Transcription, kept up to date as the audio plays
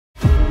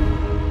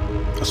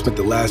I spent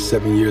the last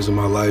 7 years of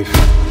my life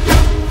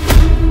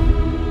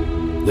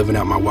living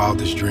out my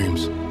wildest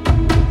dreams.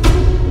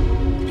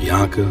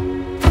 Bianca,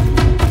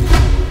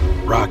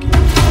 Rocky,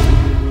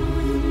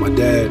 my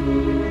dad.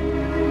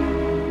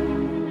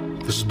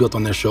 This was built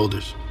on their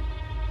shoulders.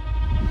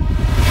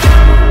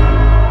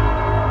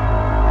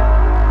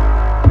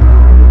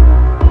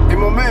 Hey,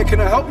 my man, can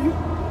I help you?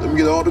 Let me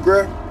get an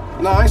autograph.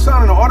 Nah, I ain't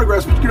signing no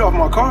autographs, but you get off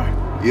my car.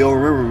 You don't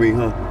remember me,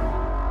 huh?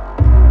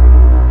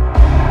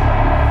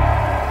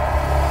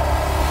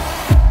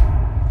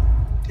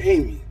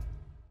 Damien.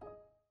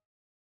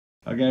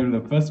 Okay,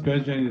 the first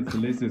question is,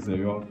 this is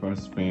your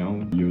first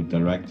film you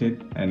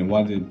directed, and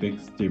what is the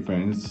big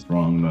difference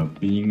from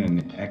being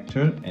an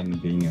actor and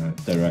being a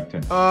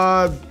director?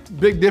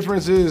 Big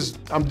difference is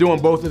I'm doing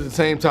both at the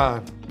same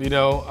time. You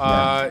know,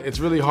 it's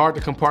really hard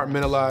to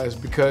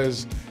compartmentalize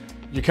because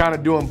you're kind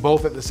of doing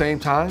both at the same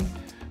time.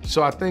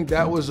 So I think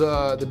that was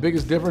the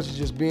biggest difference, is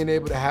just being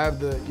able to have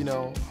the,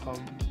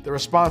 the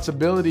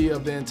responsibility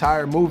of the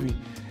entire movie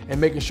and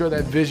making sure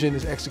that vision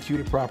is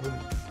executed properly.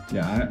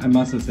 Yeah, I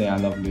must say I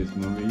love these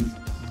movies.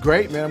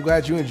 Great, man. I'm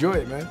glad you enjoy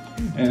it, man.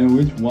 And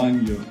which one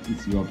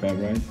is your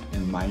favorite?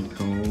 And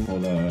Michael for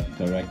the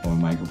director or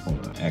Michael for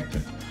the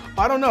actor?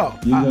 I don't know.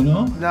 You don't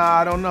know? Nah,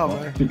 I don't know,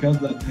 man. Because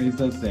the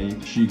taster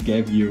said she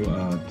gave you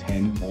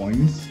 10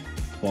 points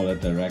for the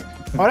director.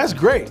 Oh, that's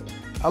great.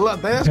 I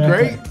love that. That's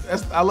great.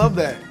 I love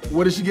that.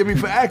 What did she give me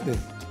for acting?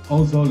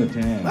 Also the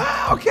 10.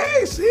 Ah,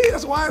 okay. See,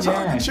 that's why it's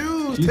hard to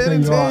choose. 10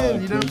 and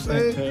 10. You know what I'm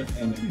saying?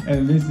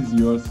 And this is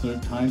your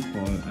third time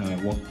for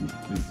working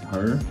with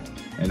her.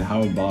 And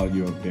how about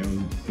your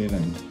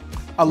feelings?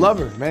 I love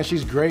her, man.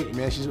 She's great,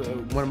 man. She's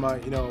one of my,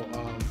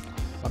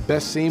 my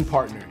best scene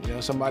partner.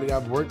 Somebody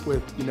I've worked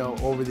with,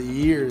 over the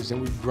years,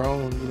 and we've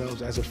grown,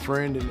 as a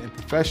friend and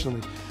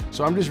professionally.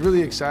 So I'm just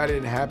really excited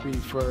and happy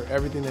for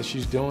everything that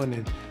she's doing,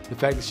 and the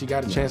fact that she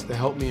got a chance to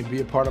help me and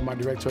be a part of my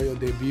directorial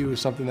debut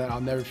is something that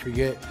I'll never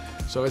forget.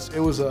 So it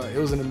was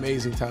an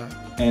amazing time.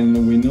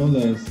 And we know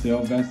that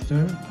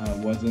Sylvester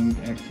wasn't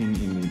acting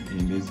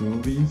in these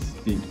movies.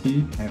 Did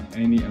he have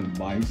any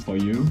advice for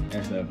you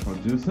as a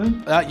producer?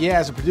 Yeah,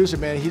 as a producer,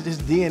 man, his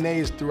DNA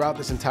is throughout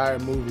this entire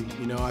movie.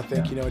 I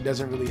think it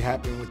doesn't really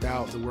happen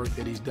without the work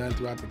that he's done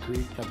throughout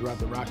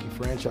the Rocky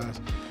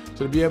franchise.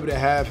 So to be able to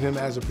have him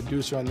as a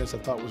producer on this, I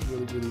thought was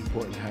really, really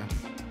important to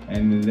have.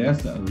 And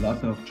there's a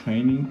lot of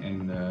training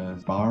and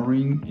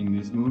sparring in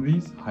these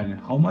movies.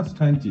 How much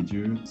time did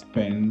you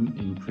spend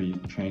in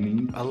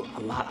pre-training? A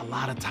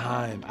lot of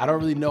time. I don't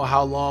really know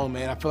how long,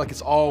 man. I feel like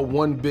it's all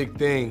one big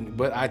thing.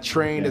 But I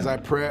trained as I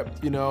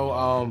prepped,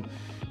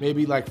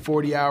 maybe like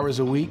 40 hours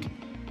a week.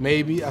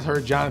 Maybe. I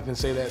heard Jonathan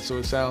say that, so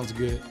it sounds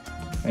good.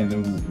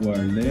 And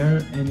were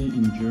there any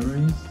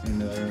injuries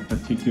and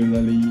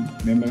particularly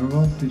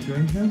memorable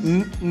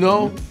situations?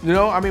 No.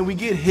 I mean, we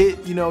get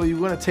hit. You're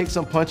going to take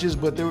some punches,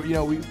 but there,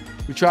 we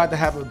tried to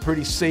have a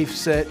pretty safe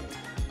set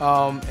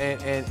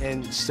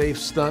and safe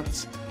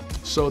stunts.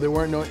 So there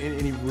weren't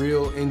any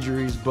real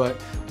injuries, but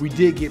we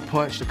did get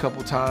punched a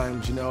couple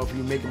times. If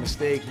you make a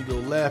mistake, you go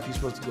left, you're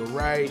supposed to go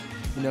right.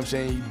 You know what I'm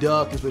saying? You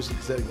duck, you're supposed to,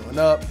 instead of going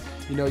up.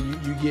 You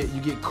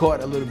get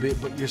caught a little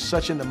bit, but you're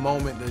such in the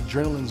moment, the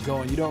adrenaline's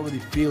going. You don't really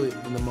feel it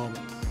in the moment.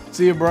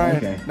 See you, Brian.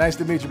 Okay. Nice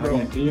to meet you, bro.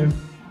 Okay, see you.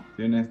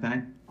 See you next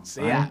time.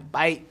 See ya.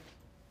 Bye.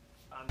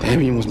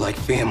 Damien was like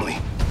family.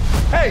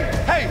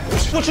 Hey,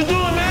 what you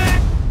doing,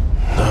 man?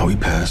 Now we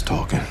past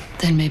talking.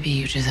 Then maybe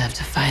you just have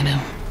to find him.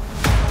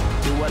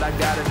 Do what I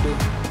gotta do.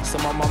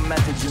 Some of my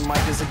methods you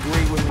might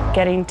disagree with me.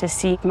 Getting to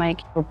see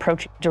Mike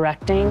approach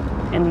directing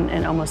in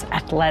an almost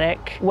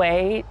athletic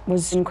way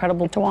was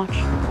incredible to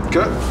watch.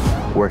 Good.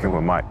 Working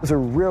with Mike. It's a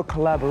real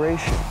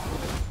collaboration.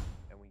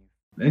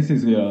 This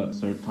is your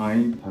third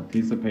time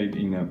participate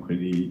in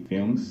credit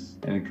films,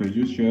 and could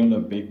you share the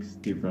big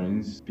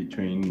difference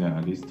between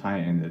this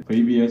time and the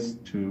previous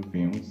two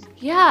films?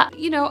 Yeah,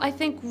 I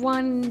think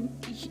one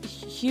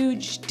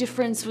huge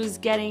difference was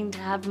getting to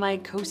have my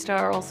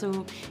co-star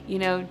also,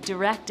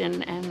 direct,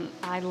 and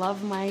I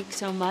love Mike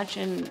so much,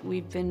 and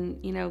we've been,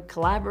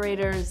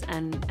 collaborators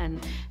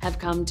and have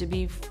come to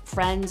be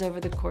friends over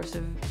the course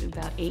of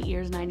about 9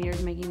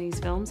 years making these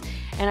films.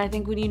 And I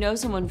think when you know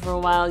someone for a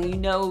while, you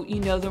know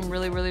them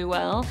really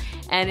well,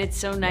 and it's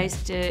so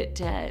nice to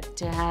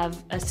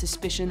have a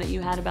suspicion that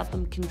you had about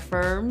them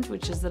confirmed,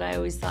 which is that I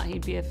always thought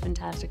he'd be a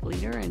fantastic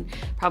leader and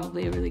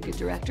probably a really good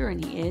director,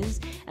 and he is.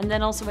 And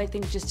then also I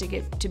think just to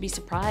get to be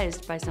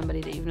surprised by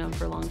somebody that you've known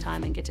for a long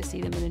time and get to see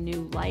them in a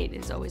new light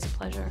is always a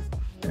pleasure.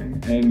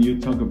 Okay. And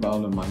you talk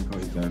about Michael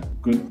is a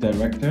good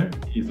director,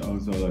 he's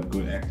also a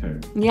good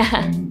actor.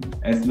 Yeah. And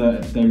as the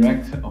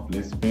director of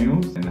these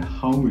films, and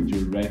how would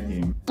you rate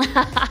him?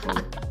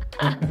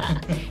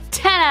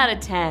 10 out of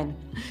 10.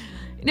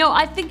 No,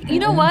 I think, you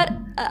know what?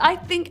 I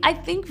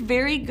think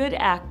very good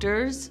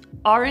actors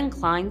are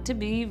inclined to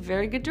be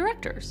very good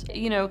directors.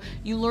 You know,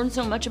 you learn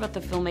so much about the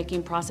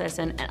filmmaking process,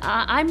 and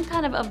I'm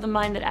kind of the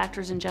mind that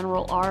actors in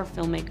general are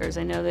filmmakers.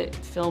 I know that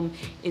film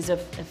is a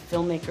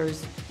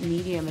filmmaker's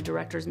medium, a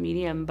director's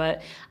medium,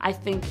 but I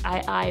think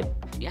I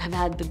have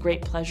had the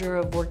great pleasure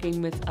of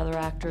working with other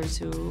actors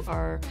who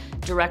are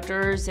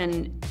directors,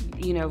 and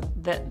you know,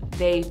 that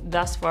they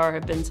thus far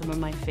have been some of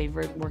my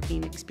favorite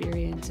working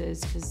experiences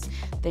because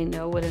they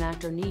know what an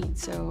actor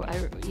needs. So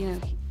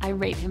I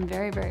rate him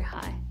very, very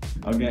high.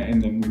 Okay,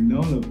 and then we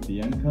know that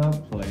Bianca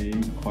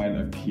played quite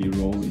a key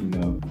role in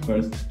the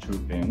first two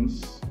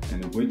films,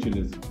 and which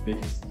is the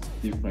biggest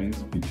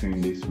difference between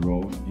these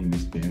roles in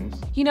these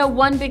films? You know,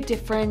 one big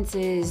difference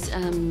is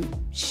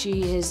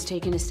she has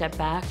taken a step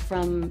back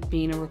from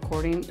being a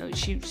recording.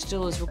 She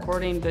still is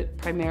recording, but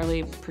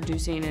primarily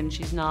producing, and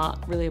she's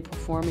not really a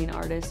performing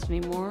artist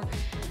anymore.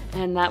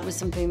 And that was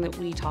something that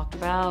we talked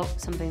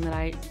about, something that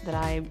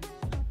I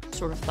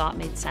sort of thought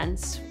made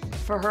sense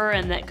for her,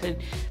 and that could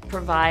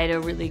provide a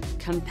really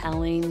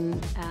compelling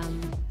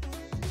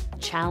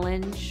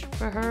challenge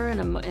for her and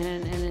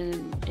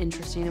an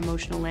interesting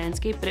emotional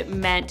landscape. But it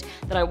meant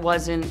that I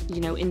wasn't,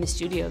 you know, in the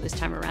studio this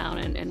time around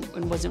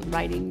and wasn't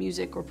writing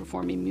music or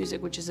performing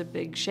music, which is a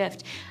big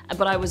shift.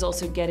 But I was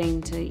also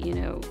getting to, you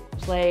know,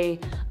 play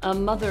a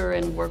mother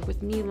and work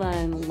with Mila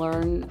and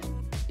learn,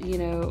 you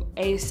know,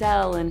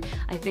 ASL, and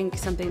I think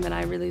something that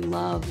I really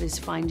love is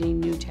finding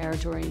new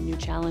territory and new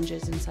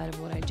challenges inside of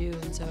what I do,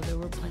 and so there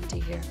were plenty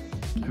here.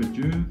 Could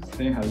you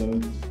say hello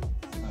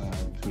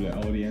to the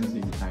audience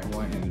in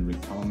Taiwan and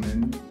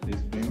recommend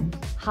this film?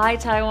 Hi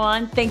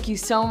Taiwan, thank you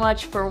so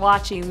much for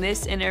watching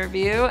this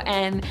interview,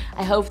 and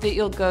I hope that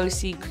you'll go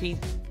see Creed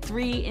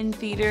 3 in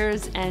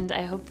theaters, and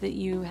I hope that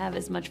you have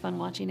as much fun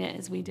watching it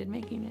as we did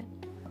making it.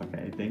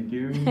 Okay, thank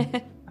you.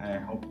 I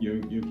hope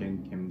you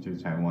can come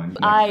to Taiwan.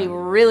 I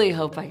really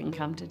hope I can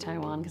come to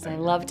Taiwan because I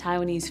love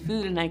Taiwanese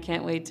food and I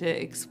can't wait to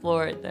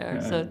explore it there.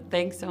 So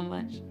thanks so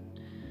much.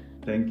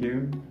 Thank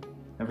you.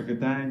 Have a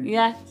good time.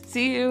 Yeah,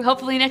 see you.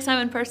 Hopefully next time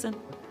in person.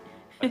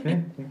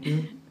 Okay, thank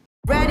you.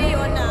 Ready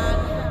or not?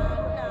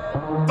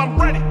 I'm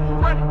ready.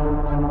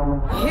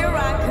 Here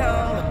I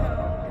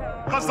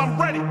come. 'Cause I'm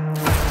ready. You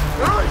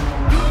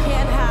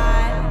can't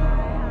hide.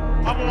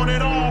 I want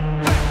it all.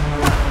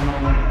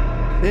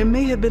 There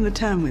may have been a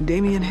time when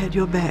Damien had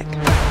your back,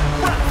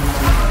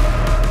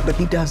 but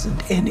he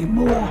doesn't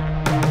anymore.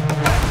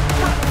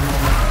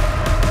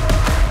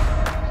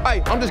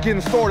 Hey, I'm just getting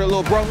started,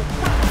 little brother.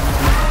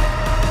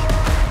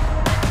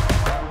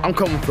 I'm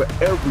coming for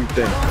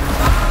everything.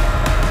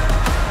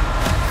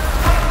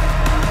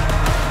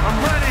 I'm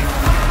ready.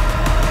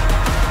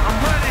 I'm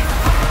ready.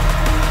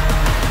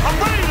 I'm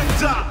ready to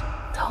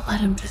die. Don't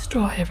let him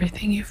destroy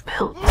everything you've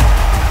built.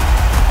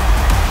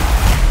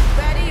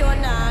 Ready or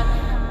not?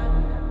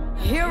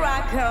 Here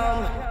I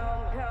come.